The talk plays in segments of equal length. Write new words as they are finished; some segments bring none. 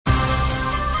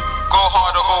Go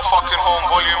hard or go fucking home,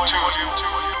 volume 2.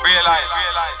 Realize,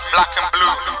 black and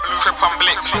blue, trip and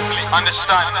blick.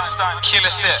 Understand, killer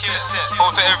set.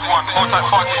 Hold to everyone, hold tight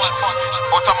Foggish.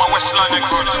 Hold to my West London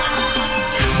goods.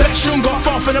 Bedroom got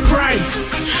far from the prime,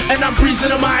 and I'm breezing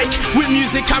the mic. With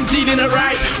music, I'm dealing it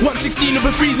right. 116 of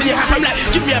a freezing your hype. I'm like,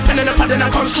 give me a pen and a pad and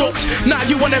I construct. Now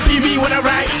you wanna be me when I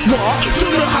write. What?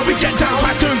 Don't know how we get down,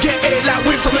 I don't get it like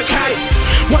wind from a kite.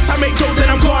 Once I make dough,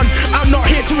 then I'm gone. I'm not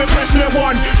here to impress no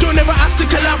one. Don't ever ask to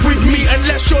collab with me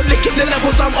unless you're licking the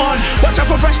levels I'm on. Watch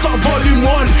out for Fresh Start Volume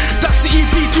 1. That's the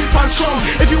EP, £2 strong.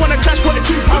 If you wanna clash, put a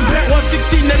 £2 bet.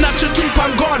 116, then that's your £2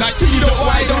 gone. Like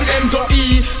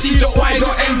T.Y.M.E,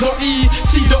 T.Y.M.E,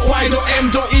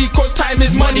 T.Y.M.E, cause time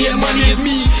is money and money is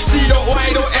me.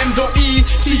 T.Y.M.E,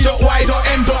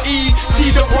 T.Y.M.E,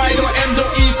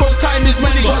 T.Y.M.E, cause time is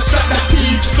money, gotta stack that P.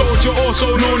 Solja,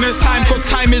 also known as time, cause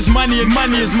time is money and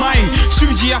money is mine.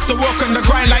 Suji have to work on the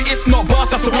grind, like if not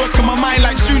boss, have to work on my mind.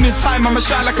 Like soon in time I'ma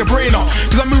shine like a brainer,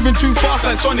 cause I'm moving too fast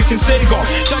like Sonic and Sega.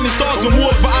 Shining stars and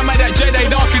walk, but I'm like that Jedi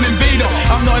dark and invader.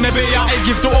 I'm not an invader, I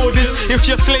give the orders. If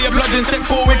you slay your blood then step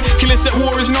forward. Kill it, set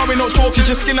warriors, now we're not talking.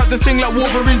 Just skin up the thing like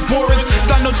Wolverine's Boris.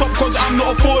 Stand on top cause I'm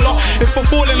not a faller. If I'm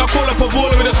falling I call up a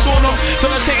baller with a sawn off.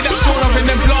 Then I take that sawn off and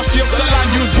then blast you off the land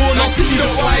you was born off.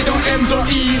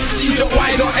 T.Y.M.E,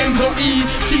 T.Y.M.E,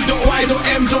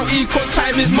 T.Y.M.E, cause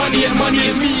time is money and money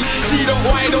is me.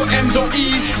 T.Y.M.E,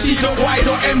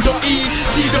 T.Y.M.E,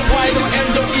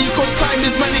 T.Y.M.E, cause time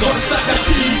is money, gotta stack that P.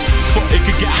 Thought it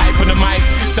could get hype on the mic.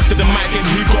 Step to the mic and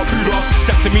he got booed off.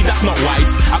 Step to me, that's not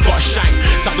wise. I got a shine,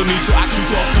 so I don't need to act too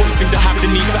tough. Boys seem to have the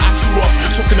need to act too rough.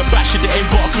 Talking about shit that ain't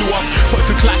got a clue off. Thought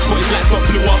it could clash, but his lights got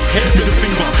blew off. Middle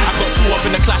finger, I got two up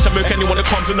in the clash. I make anyone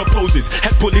that comes in the poses.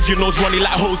 Head pull if your nose running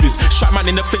like hoses. Shot man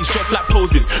in the face just like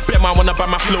poses. Bear man wanna buy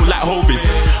my flow like Hovis.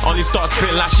 Only start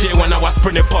spitting last year when I was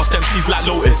sprinting past MCs like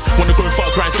Lotus. Wanna go for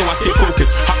a grind so I stay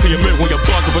focused. How can you move when your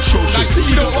bars are atrocious? Like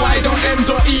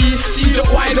T.Y.M.E,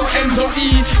 T.Y.M.E,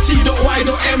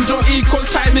 T.Y.M.E, cause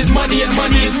time is money and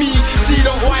money is me.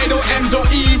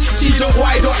 T.Y.M.E,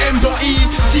 T.Y.M.E,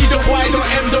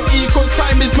 T.Y.M.E, cause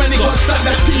time is money, gotta stack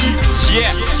that P.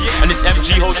 Yeah, and it's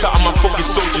MG hold tight on my focus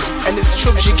soldiers. And it's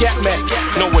Chubbz, you get me?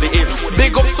 Know what it is.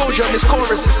 Big up Solja on this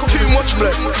chorus, it's too much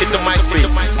blood. Hit the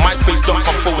MySpace,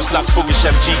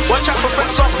 MySpace.com/MG. Watch out for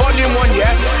Fresh Start Volume 1,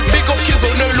 yeah? Big up Kizzo,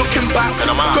 no looking back. And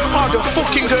I'm out. Go hard or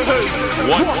fucking go home.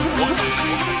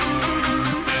 One.